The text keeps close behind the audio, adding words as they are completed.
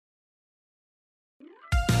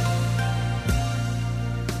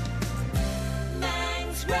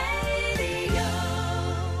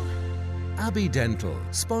Abbey Dental,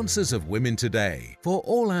 sponsors of Women Today, for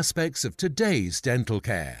all aspects of today's dental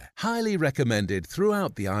care. Highly recommended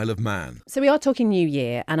throughout the Isle of Man. So we are talking New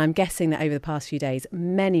Year, and I'm guessing that over the past few days,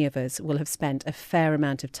 many of us will have spent a fair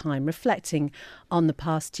amount of time reflecting on the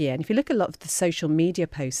past year. And if you look at a lot of the social media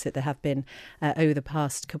posts that there have been over the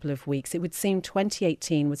past couple of weeks, it would seem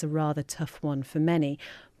 2018 was a rather tough one for many.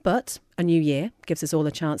 But a new year gives us all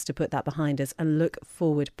a chance to put that behind us and look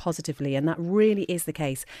forward positively. And that really is the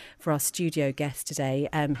case for our studio guest today,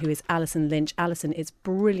 who is Alison Lynch. Alison, it's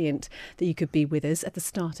brilliant that you could be with us at the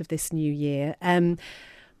start of this new year. But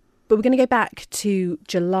we're going to go back to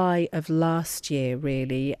July of last year,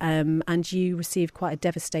 really. And you received quite a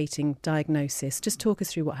devastating diagnosis. Just talk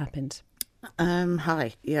us through what happened.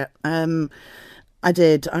 Hi. Yeah. I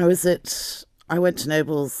did. I went to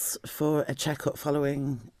Nobles for a checkup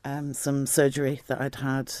following some surgery that I'd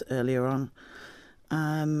had earlier on.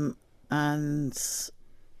 And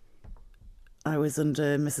I was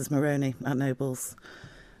under Mrs. Maroney at Nobles.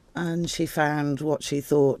 And she found what she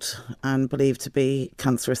thought and believed to be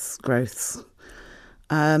cancerous growths.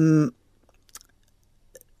 A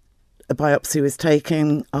biopsy was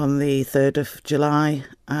taken on the 3rd of July,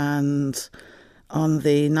 and on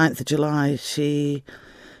the 9th of July she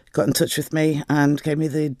got in touch with me and gave me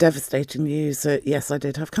the devastating news that, yes, I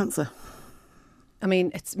did have cancer. I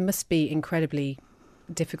mean, it must be incredibly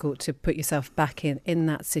difficult to put yourself back in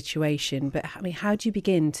that situation. But, I mean, how do you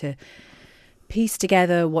begin to piece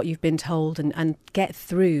together what you've been told and get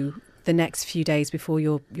through the next few days before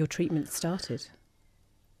your treatment started?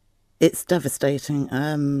 It's devastating,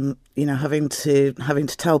 having to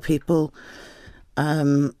tell people,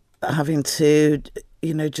 having to,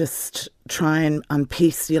 just try and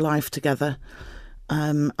piece your life together.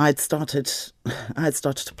 I'd started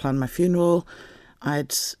to plan my funeral.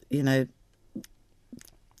 I'd,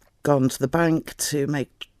 gone to the bank to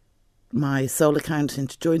make my sole account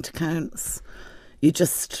into joint accounts. You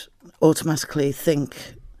just automatically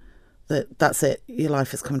think that that's it, your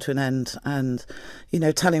life has come to an end. And,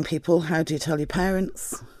 telling people, how do you tell your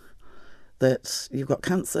parents that you've got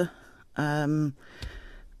cancer?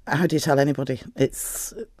 How do you tell anybody?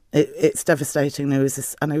 It's devastating. It was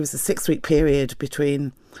a 6-week period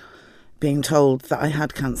between being told that I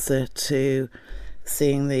had cancer to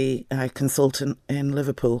seeing the consultant in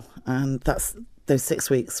Liverpool, and those 6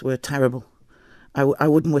 weeks were terrible. I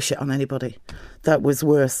wouldn't wish it on anybody. That was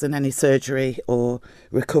worse than any surgery or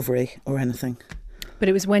recovery or anything. But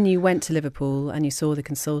it was when you went to Liverpool and you saw the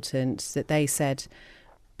consultant that they said,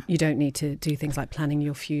 you don't need to do things like planning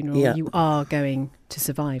your funeral. Yeah. You are going to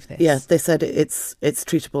survive this. Yeah, they said it's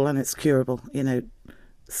treatable and it's curable.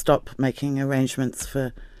 Stop making arrangements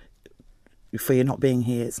for you not being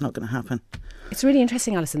here. It's not going to happen. It's really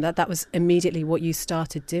interesting, Alison, that was immediately what you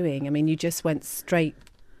started doing. I mean, you just went straight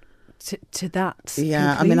to that.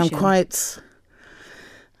 Yeah, conclusion. I mean,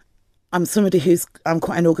 I'm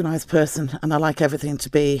quite an organised person, and I like everything to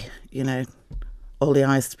be, all the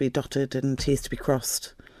I's to be dotted and T's to be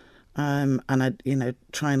crossed. And I,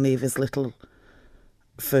 try and leave as little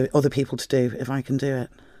for other people to do if I can do it.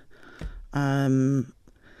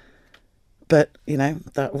 But,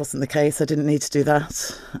 that wasn't the case. I didn't need to do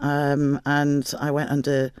that. And I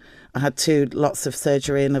had 2 lots of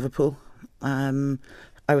surgery in Liverpool. I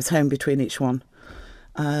was home between each one.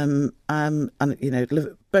 And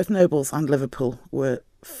both Nobles and Liverpool were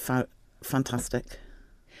fantastic.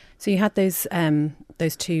 So you had those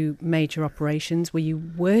 2 major operations. Were you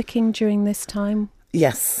working during this time?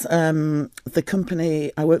 Yes. The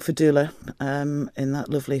company, I work for Doula in that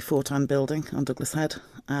lovely Fortan building on Douglas Head.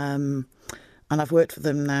 And I've worked for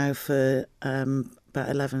them now for about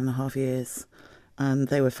 11 and a half years. And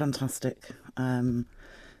they were fantastic.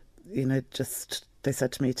 They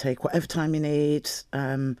said to me, take whatever time you need.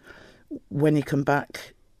 When you come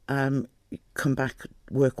back,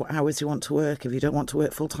 work what hours you want to work if you don't want to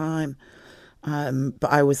work full time. But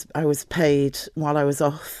I was paid while I was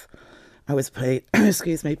off. I was paid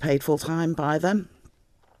paid full time by them.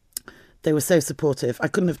 They were so supportive. I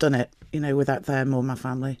couldn't have done it, without them or my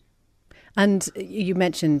family. And you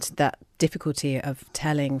mentioned that difficulty of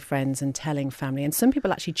telling friends and telling family, and some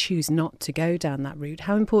people actually choose not to go down that route.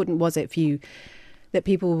 How important was it for you that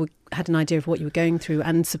people had an idea of what you were going through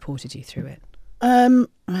and supported you through it?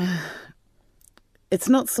 It's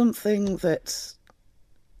not something that's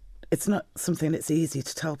easy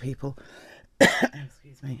to tell people.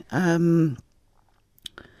 Excuse me.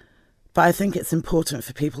 But I think it's important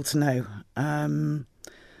for people to know.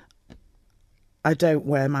 I don't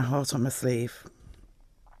wear my heart on my sleeve.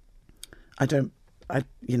 I didn't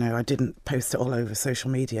post it all over social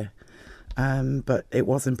media. But it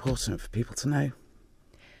was important for people to know.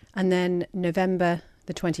 And then November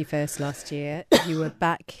the 21st last year, you were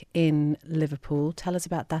back in Liverpool. Tell us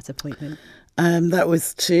about that appointment. That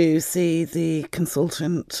was to see the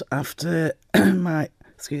consultant after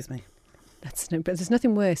excuse me. But there's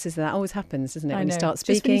nothing worse, is there? That always happens, doesn't it? When you start Just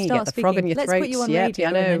when speaking, you get the frog in your Let's throat. put you on radio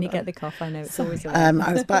and then you get the cough. I know, it's always a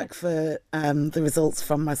I was back for the results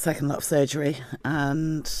from my second lot of surgery,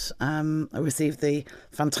 and I received the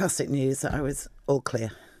fantastic news that I was all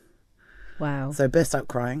clear. Wow. So burst out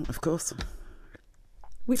crying, of course.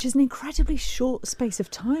 Which is an incredibly short space of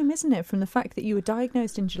time, isn't it? From the fact that you were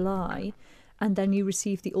diagnosed in July and then you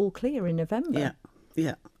received the all clear in November.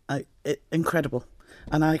 Yeah. Incredible.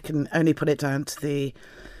 And I can only put it down to the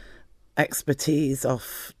expertise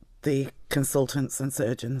of the consultants and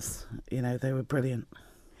surgeons. You know, they were brilliant.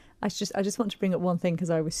 I just want to bring up one thing because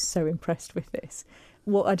I was so impressed with this.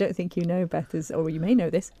 What I don't think you know, Beth, is, or you may know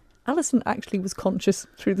this, Alison actually was conscious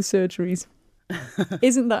through the surgeries.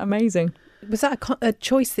 Isn't that amazing? Was that a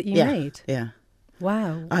choice that you made? Yeah.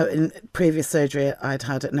 Wow. In previous surgery I'd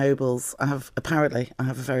had at Nobles, I have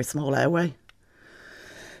a very small airway.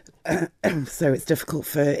 So it's difficult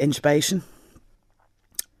for intubation.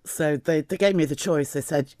 So they gave me the choice. They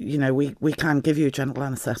said, you know, we can give you a general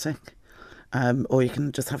anaesthetic, or you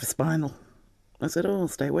can just have a spinal. I said, I'll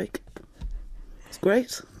stay awake. It's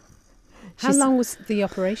great. How long was the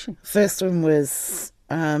operation? First one was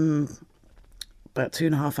about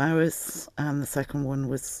 2.5 hours, and the second one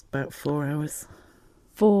was about 4 hours.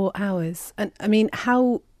 4 hours. And I mean,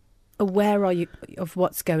 how aware are you of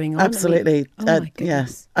what's going on? Absolutely. I mean, my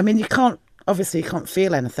goodness. Yeah. I mean, you can't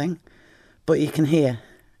feel anything, but you can hear.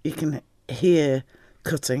 You can hear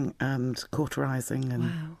cutting and cauterising. And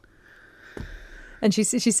wow. And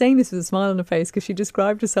she's saying this with a smile on her face because she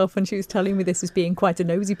described herself when she was telling me this as being quite a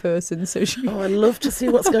nosy person. So I love to see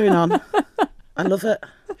what's going on. I love it.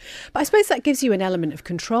 But I suppose that gives you an element of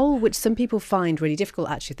control, which some people find really difficult,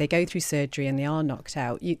 actually. If they go through surgery and they are knocked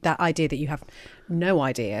out, that idea that you have no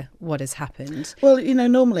idea what has happened. Well, you know,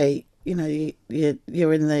 normally, you know,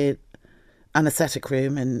 you're in the anaesthetic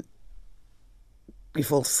room and you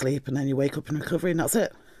fall asleep and then you wake up in recovery and that's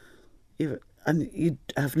it. And you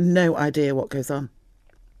have no idea what goes on.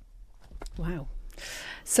 Wow.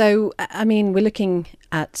 So, I mean, we're looking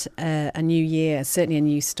at a new year, certainly a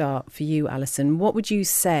new start for you, Alison. What would you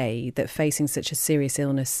say that facing such a serious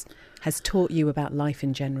illness has taught you about life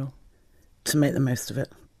in general? To make the most of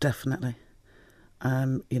it, definitely.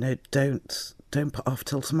 You know, don't put off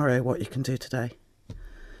till tomorrow what you can do today.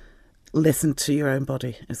 Listen to your own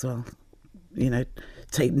body as well. You know,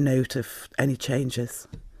 take note of any changes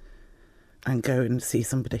and go and see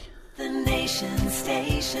somebody. The Nation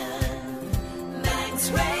Station, Manx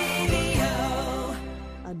Radio.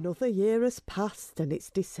 Another year has passed and it's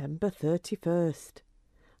December 31st.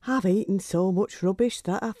 I've eaten so much rubbish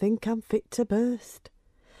that I think I'm fit to burst.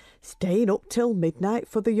 Staying up till midnight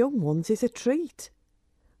for the young ones is a treat.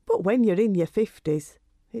 But when you're in your 50s,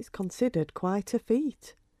 it's considered quite a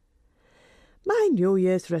feat. My New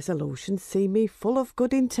Year's resolutions see me full of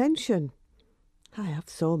good intention. I have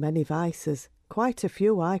so many vices, quite a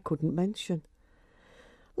few I couldn't mention.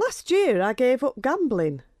 Last year I gave up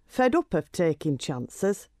gambling, fed up of taking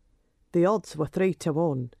chances. The odds were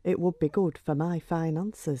 3-1, it would be good for my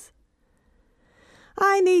finances.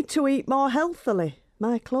 I need to eat more healthily,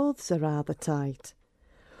 my clothes are rather tight.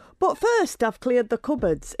 But first I've cleared the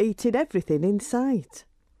cupboards, eating everything in sight.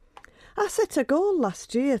 I set a goal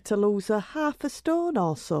last year to lose half a stone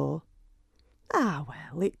or so. Ah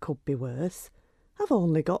well, it could be worse. I've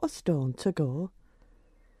only got a stone to go.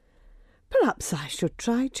 Perhaps I should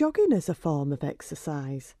try jogging as a form of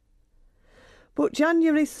exercise. But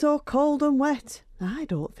January's so cold and wet, I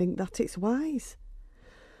don't think that it's wise.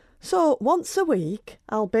 So once a week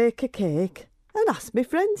I'll bake a cake and ask my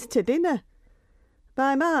friends to dinner.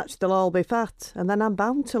 By March they'll all be fat and then I'm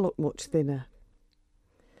bound to look much thinner.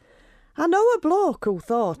 I know a bloke who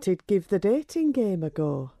thought he'd give the dating game a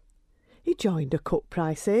go. He joined a cut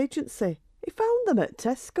price agency. He found them at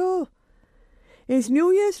Tesco. His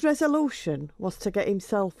New Year's resolution was to get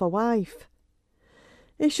himself a wife.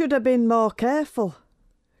 He should have been more careful,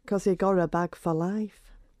 'cause he got a bag for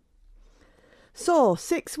life. So,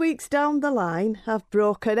 6 weeks down the line, I've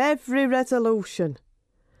broken every resolution.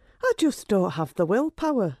 I just don't have the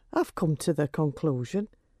willpower, I've come to the conclusion.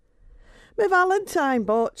 My Valentine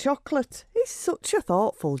bought chocolate, he's such a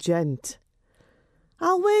thoughtful gent.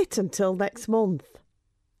 I'll wait until next month,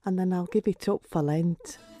 and then I'll give it up for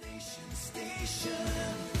Lent.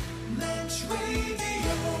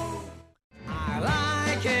 I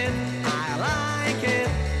like it, I like it.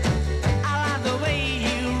 I like the way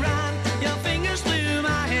you run your fingers through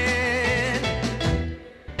my hair.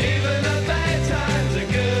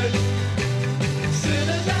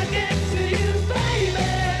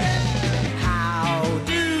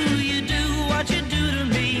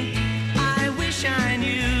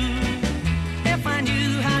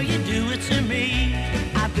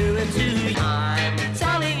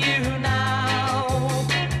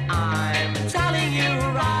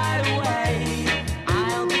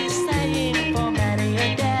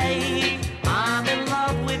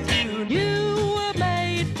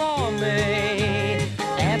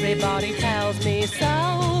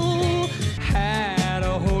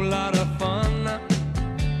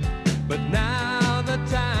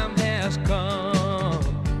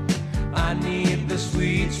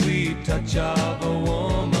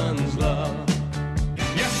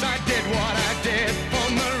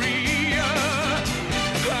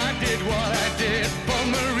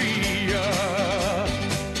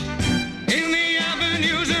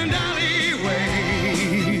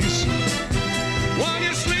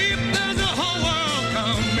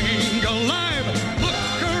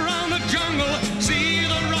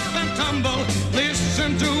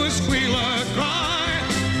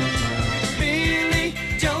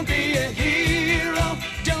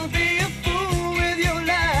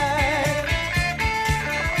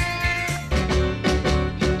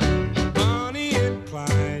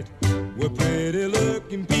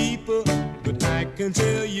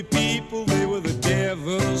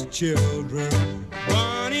 children,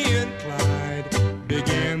 Bonnie and Clyde,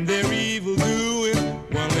 began their evil doing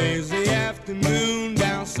one lazy afternoon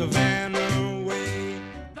down Savannah way.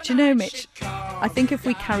 Do you know, Mitch, I think if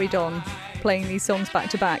we carried on playing these songs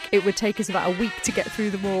back to back, it would take us about a week to get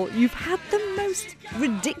through them all. You've had the most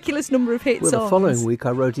ridiculous number of hit songs. Well, the following week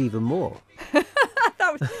I wrote even more.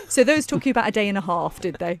 So those took you about a day and a half,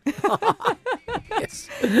 did they? Yes,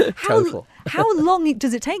 total. How long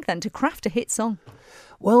does it take then to craft a hit song?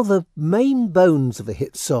 Well, the main bones of a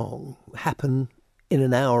hit song happen in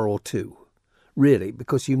an hour or two, really,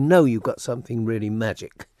 because you know you've got something really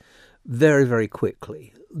magic very, very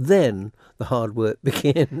quickly. Then the hard work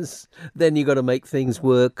begins. Then you've got to make things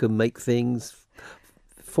work and make things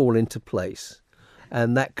fall into place.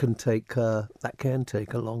 And that can take a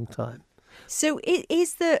long time. So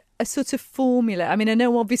is there a sort of formula? I mean, I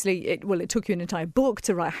know obviously it took you an entire book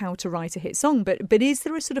to write how to write a hit song, but is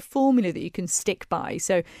there a sort of formula that you can stick by?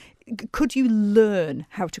 So could you learn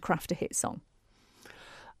how to craft a hit song?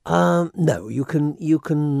 No, you can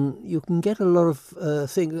get a lot of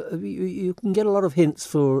things. You can get a lot of hints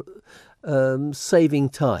for saving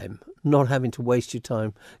time, not having to waste your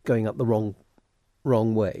time going up the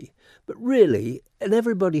wrong way. But really, and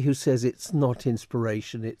everybody who says it's not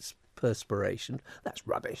inspiration, it's perspiration, that's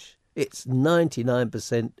rubbish. It's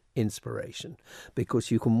 99% inspiration, because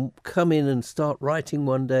you can come in and start writing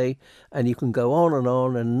one day and you can go on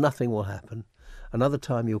and nothing will happen. Another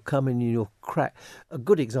time you'll come in and you'll crack. A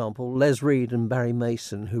good example, Les Reed and Barry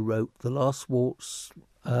Mason, who wrote The Last Waltz,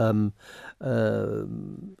 a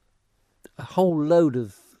whole load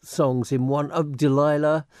of songs in one, of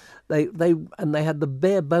Delilah. They had the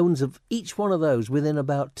bare bones of each one of those within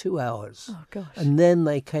about 2 hours. Oh, gosh. And then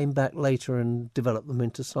they came back later and developed them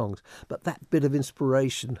into songs. But that bit of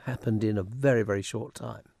inspiration happened in a very, very short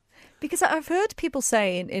time. Because I've heard people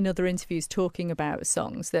say in other interviews talking about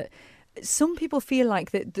songs that some people feel like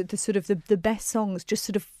that the sort of the best songs just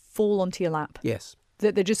sort of fall onto your lap. Yes.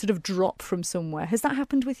 That they just sort of drop from somewhere. Has that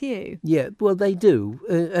happened with you? Yeah, well, they do.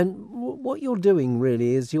 And what you're doing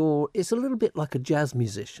really is it's a little bit like a jazz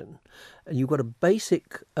musician. And you've got a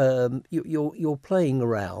basic, you're playing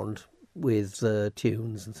around with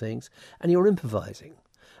tunes and things, and you're improvising.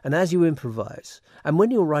 And as you improvise, and when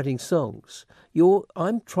you're writing songs,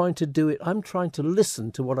 I'm trying to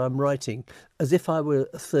listen to what I'm writing as if I were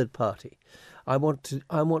a third party. I want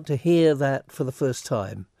to hear that for the first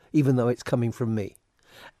time, even though it's coming from me.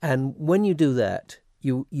 And when you do that,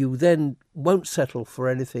 you then won't settle for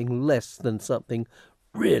anything less than something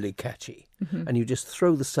really catchy. Mm-hmm. And you just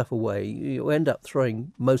throw the stuff away. You end up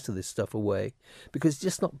throwing most of this stuff away because it's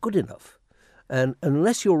just not good enough. And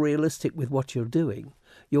unless you're realistic with what you're doing,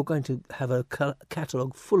 you're going to have a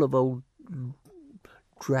catalogue full of old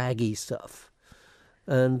draggy stuff.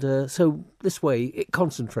 And so this way it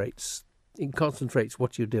concentrates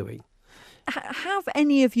what you're doing. Have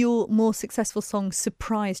any of your more successful songs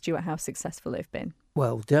surprised you at how successful they've been?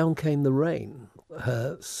 Well, Down Came the Rain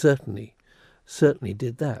certainly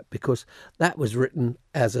did that, because that was written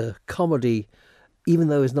as a comedy. Even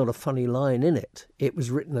though there's not a funny line in it, it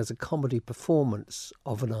was written as a comedy performance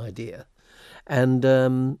of an idea. And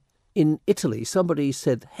in Italy, somebody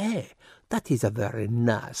said, "Hey, that is a very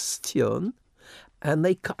nice tune." And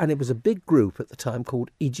it was a big group at the time called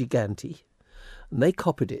I Giganti. And they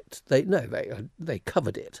copied it. They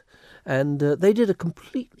covered it. And they did a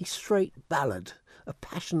completely straight ballad, a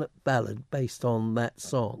passionate ballad based on that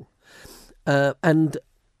song.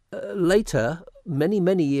 Later,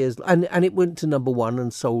 many years, and it went to number one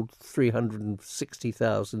and sold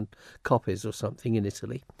 360,000 copies or something in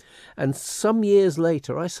Italy. And some years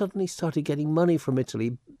later, I suddenly started getting money from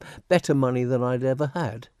Italy, better money than I'd ever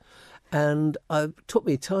had. And it took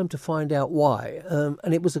me time to find out why.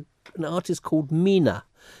 And it was an artist called Mina,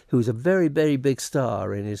 who was a very, very big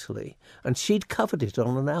star in Italy. And she'd covered it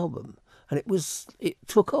on an album. And it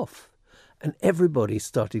took off. And everybody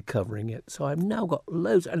started covering it. So I've now got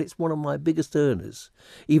loads, and it's one of my biggest earners,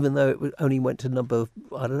 even though it only went to number,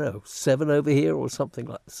 7 over here or something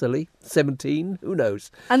like silly, 17, who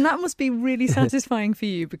knows. And that must be really satisfying for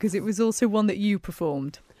you, because it was also one that you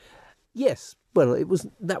performed. Yes. Well,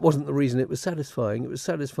 that wasn't the reason it was satisfying. It was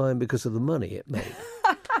satisfying because of the money it made.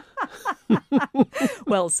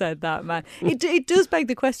 Well said, that man. It does beg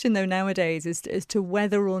the question, though, nowadays as to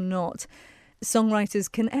whether or not songwriters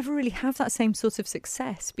can ever really have that same sort of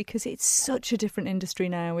success, because it's such a different industry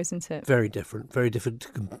now, isn't it? Very different to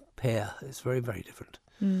compare. It's very, very different.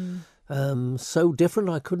 So different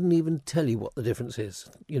I couldn't even tell you what the difference is.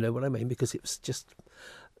 You know what I mean? Because it's just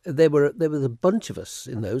there was a bunch of us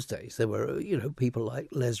in those days. There were, people like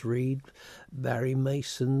Les Reed, Barry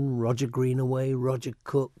Mason, Roger Greenaway, Roger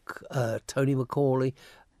Cook, Tony Macaulay,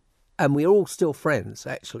 and we are all still friends,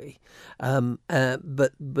 actually.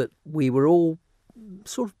 But we were all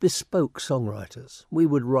sort of bespoke songwriters. We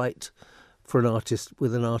would write for an artist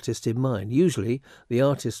with an artist in mind. Usually the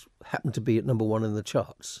artist happened to be at number one in the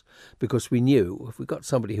charts, because we knew if we got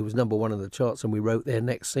somebody who was number one in the charts and we wrote their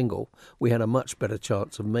next single, we had a much better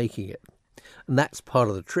chance of making it. And that's part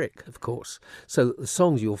of the trick, of course. So that the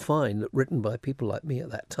songs you'll find that written by people like me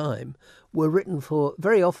at that time were written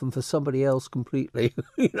very often for somebody else completely.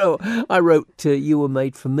 I wrote You Were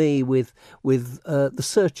Made for Me with the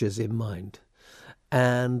Searchers in mind.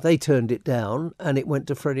 And they turned it down, and it went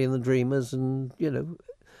to Freddie and the Dreamers and,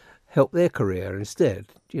 helped their career instead,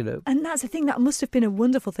 And that's the thing, that must have been a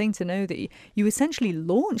wonderful thing to know, that you essentially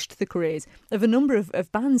launched the careers of a number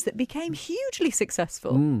of bands that became hugely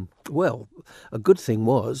successful. Well, a good thing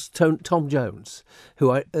was Tom Jones,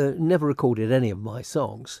 who I never recorded any of my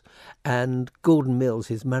songs, and Gordon Mills,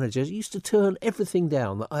 his manager, used to turn everything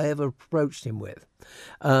down that I ever approached him with.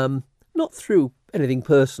 Not through anything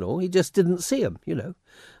personal, he just didn't see them,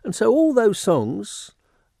 And so all those songs,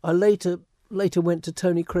 I later went to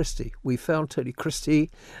Tony Christie. We found Tony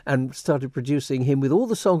Christie and started producing him with all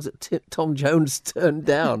the songs that Tom Jones turned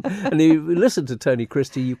down. And if you listen to Tony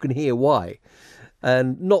Christie, you can hear why.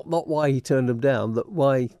 And not why he turned them down, but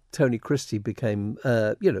why Tony Christie became,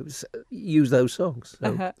 used those songs.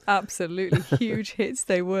 So. Absolutely. Huge hits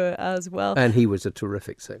they were as well. And he was a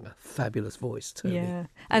terrific singer. Fabulous voice, Tony. Yeah.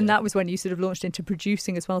 And that was when you sort of launched into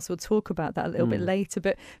producing as well. So we'll talk about that a little bit later.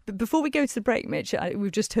 But before we go to the break, Mitch,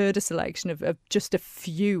 we've just heard a selection of just a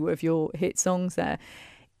few of your hit songs there.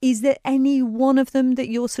 Is there any one of them that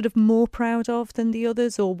you're sort of more proud of than the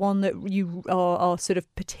others, or one that you are sort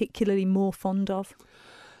of particularly more fond of?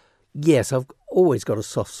 Yes, I've always got a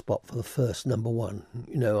soft spot for the first number one.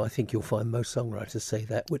 I think you'll find most songwriters say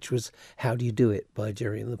that, which was How Do You Do It by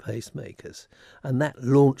Jerry and the Pacemakers. And that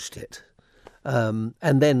launched it. And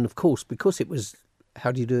then, of course, because it was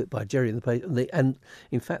How Do You Do It by Jerry and the Pacemakers, and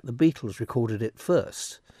in fact, the Beatles recorded it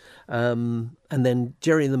first. And then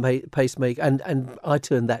Jerry and the Pacemaker, and I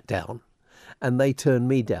turned that down, and they turned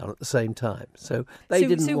me down at the same time. So they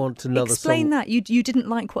didn't want another song. Explain that. You didn't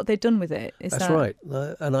like what they'd done with it. That's right.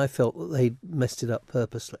 And I felt that they'd messed it up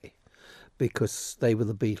purposely, because they were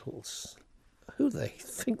the Beatles. Who do they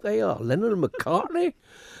think they are? Lennon and McCartney?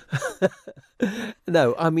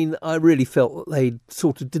 No, I mean, I really felt that they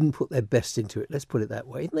sort of didn't put their best into it. Let's put it that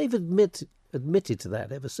way. And they've admitted to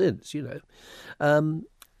that ever since,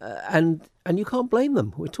 And you can't blame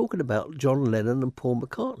them. We're talking about John Lennon and Paul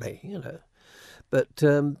McCartney, But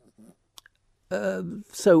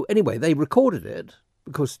so anyway, they recorded it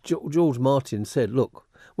because George Martin said, look,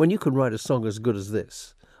 when you can write a song as good as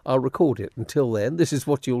this, I'll record it. Until then, this is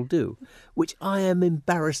what you'll do, which I am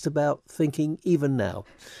embarrassed about thinking even now.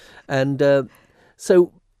 And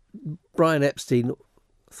so Brian Epstein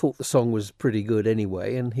thought the song was pretty good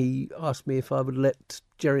anyway, and he asked me if I would let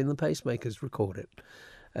Jerry and the Pacemakers record it.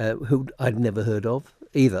 Who I'd never heard of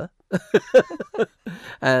either.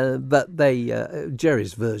 But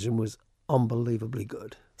Jerry's version was unbelievably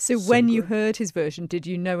good. So when you heard his version, did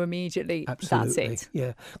you know immediately Absolutely, that's it?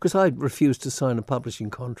 Yeah, because I refused to sign a publishing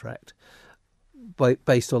contract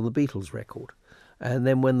based on the Beatles record. And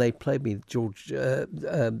then when they played me Jerry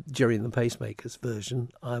and the Pacemakers version,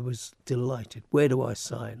 I was delighted. Where do I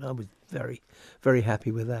sign? I was very, very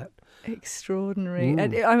happy with that. Extraordinary.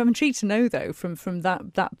 And I'm intrigued to know, though, from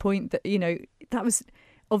that point that, that was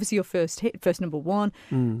obviously your first hit, first number one.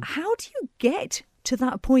 How do you get to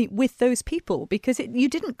that point with those people? Because you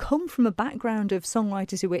didn't come from a background of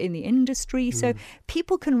songwriters who were in the industry. So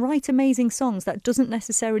people can write amazing songs. That doesn't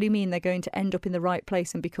necessarily mean they're going to end up in the right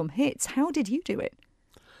place and become hits. How did you do it?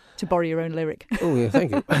 To borrow your own lyric. Oh, yeah,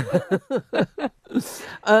 thank you.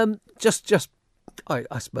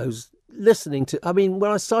 I suppose, listening to... I mean,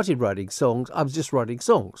 when I started writing songs, I was just writing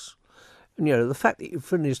songs. And, the fact that you've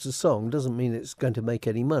finished a song doesn't mean it's going to make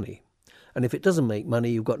any money. And if it doesn't make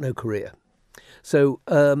money, you've got no career. So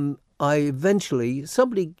I eventually...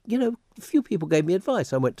 Somebody, a few people gave me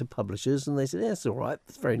advice. I went to publishers and they said, yeah, it's all right.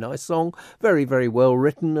 It's a very nice song. Very, very well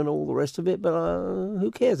written and all the rest of it. But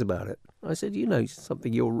who cares about it? I said,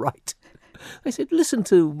 something, you're right. They said, listen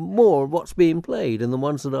to more of what's being played and the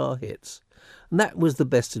ones that are hits. And that was the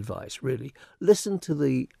best advice, really. Listen to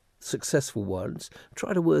the successful ones,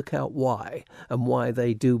 try to work out why and why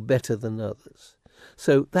they do better than others.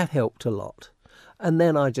 So that helped a lot. And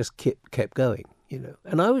then I just kept going,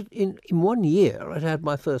 And I was in 1 year, I'd had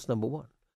my first number one.